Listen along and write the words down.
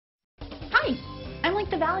I'm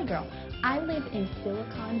like the Valley Girl. I live in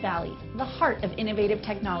Silicon Valley, the heart of innovative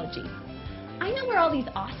technology. I know where all these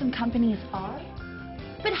awesome companies are,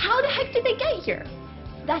 but how the heck did they get here?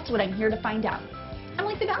 That's what I'm here to find out. I'm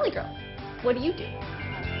like the Valley Girl. What do you do?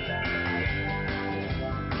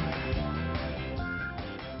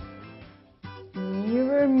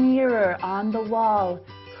 Mirror, mirror on the wall,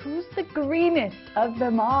 who's the greenest of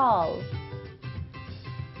them all?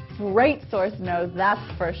 BrightSource knows,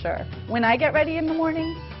 that's for sure. When I get ready in the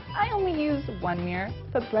morning, I only use one mirror,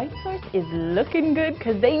 but BrightSource is looking good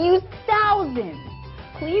because they use thousands.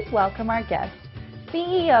 Please welcome our guest,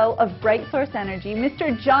 CEO of BrightSource Energy,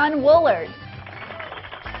 Mr. John Woolard.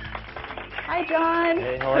 Hi, John.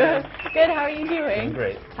 Hey, how are you? Good, how are you doing? I'm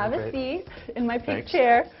great. Have a seat in my pink Thanks.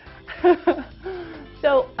 chair.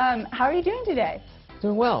 So, how are you doing today?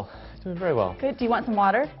 Doing well. Doing very well. Good. Do you want some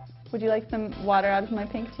water? Would you like some water out of my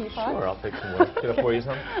pink teapot? Sure, I'll take some water. Can I pour you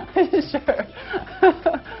some? Sure.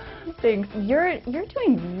 Thanks. You're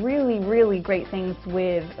doing really, really great things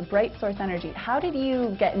with BrightSource Energy. How did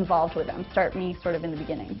you get involved with them? Start me sort of in the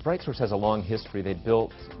beginning. BrightSource has a long history. They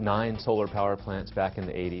built 9 solar power plants back in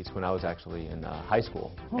the 80s when I was actually in high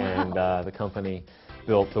school. Wow. And the company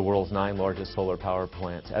built the world's 9 largest solar power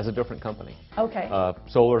plants as a different company. Okay.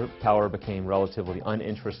 Solar power became relatively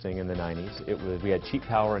uninteresting in the 90s. We had cheap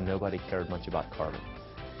power and nobody cared much about carbon.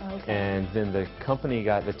 Okay. And then the company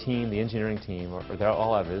got the engineering team, they're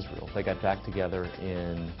all out of Israel. They got back together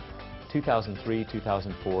in 2003,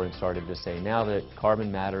 2004 and started to say, now that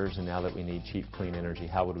carbon matters and now that we need cheap, clean energy,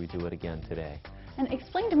 how would we do it again today? And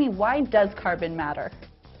explain to me, why does carbon matter?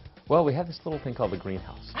 Well, we have this little thing called the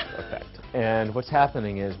greenhouse effect. And what's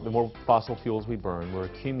happening is the more fossil fuels we burn, we're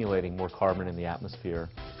accumulating more carbon in the atmosphere.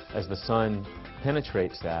 As the sun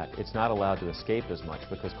penetrates that, it's not allowed to escape as much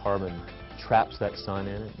because carbon traps that sun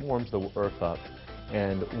in, it warms the earth up.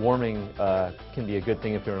 And warming can be a good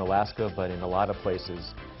thing if you're in Alaska, but in a lot of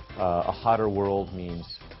places, a hotter world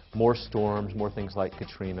means more storms, more things like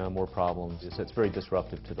Katrina, more problems. It's very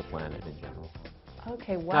disruptive to the planet in general.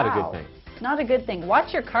 Okay, wow. Not a good thing. Not a good thing.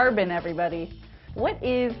 Watch your carbon, everybody. What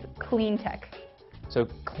is clean tech? So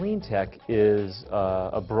clean tech is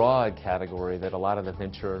a broad category that a lot of the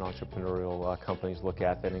venture and entrepreneurial companies look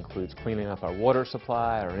at that includes cleaning up our water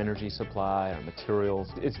supply, our energy supply, our materials.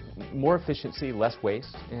 It's more efficiency, less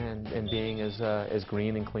waste, and being as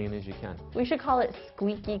green and clean as you can. We should call it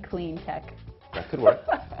squeaky clean tech. That could work.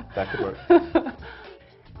 That could work.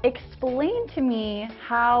 Explain to me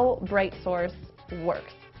how BrightSource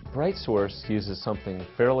works. BrightSource uses something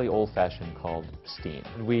fairly old-fashioned called steam.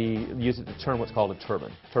 We use it to turn what's called a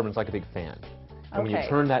turbine. Turbine's like a big fan. And when you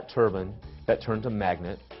turn that turbine, that turns a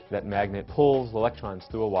magnet. That magnet pulls electrons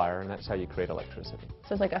through a wire, and that's how you create electricity.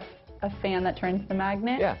 So it's like a fan that turns the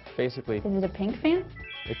magnet? Yeah, basically. Is it a pink fan?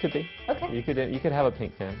 It could be. Okay. You could have a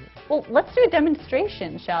pink fan. Well, let's do a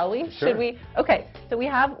demonstration, shall we? Sure. Should we? Okay. So we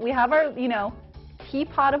have our,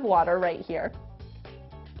 teapot of water right here.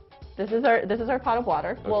 This is our pot of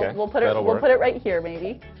water. Okay, We'll put that'll it right here,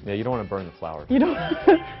 maybe. Yeah, you don't want to burn the flowers. You don't.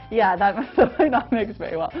 Yeah, that might not mix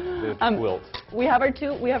very well. It wilt. We have our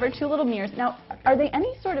two little mirrors. Now, are they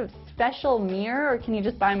any sort of special mirror, or can you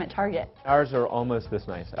just buy them at Target? Ours are almost this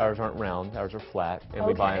nice. Ours aren't round. Ours are flat, and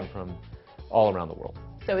we buy them from all around the world.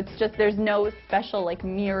 So it's just, there's no special like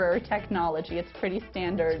mirror technology. It's pretty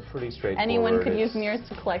standard. It's pretty straightforward. Anyone could use mirrors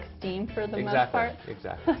to collect steam for the most part.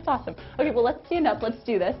 Exactly. That's awesome. Okay, well, let's stand up. Let's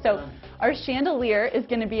do this. So our chandelier is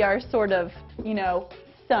going to be our sort of,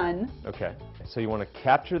 sun. Okay. So you want to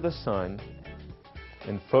capture the sun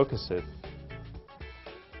and focus it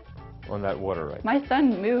on that water right. My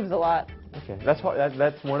sun moves a lot. Okay. That's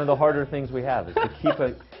one of the harder things we have is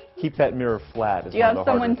to keep that mirror flat. Do you have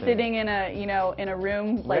someone sitting in a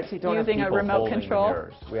room like using a remote control?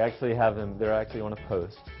 We actually have them. They're actually on a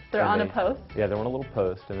post. They're on a post? Yeah, they're on a little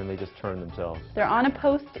post, and then they just turn themselves. They're on a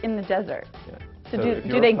post in the desert. Yeah. So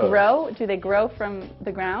do they grow? Do they grow from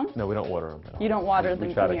the ground? No, we don't water them at all. You don't water them.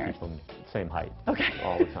 We try to keep them same height. Okay.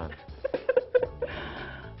 All the time.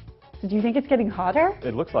 So do you think it's getting hotter?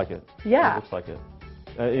 It looks like it. Yeah. It looks like it.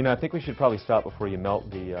 I think we should probably stop before you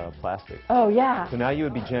melt the plastic. Oh, yeah. So now you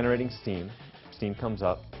would be generating steam. Steam comes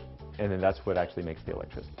up, and then that's what actually makes the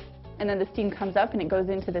electricity. And then the steam comes up and it goes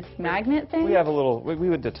into this magnet thing? We have a little, we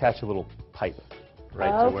would attach a little pipe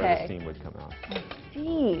right to where the steam would come out. I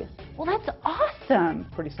see. Well, that's awesome.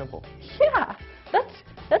 Pretty simple. Yeah,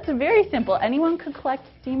 that's very simple. Anyone could collect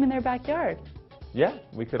steam in their backyard. Yeah,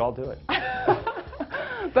 we could all do it.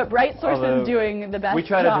 But BrightSource is doing the best job. We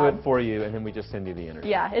try to do it for you, and then we just send you the energy.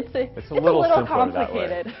 Yeah, it's a little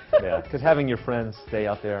complicated. That way. Yeah, because having your friends stay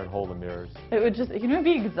out there and hold the mirrors. It would just,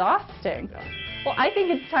 be exhausting. Yeah. Well, I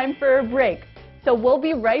think it's time for a break. So we'll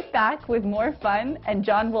be right back with more fun and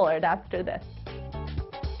John Woolard after this.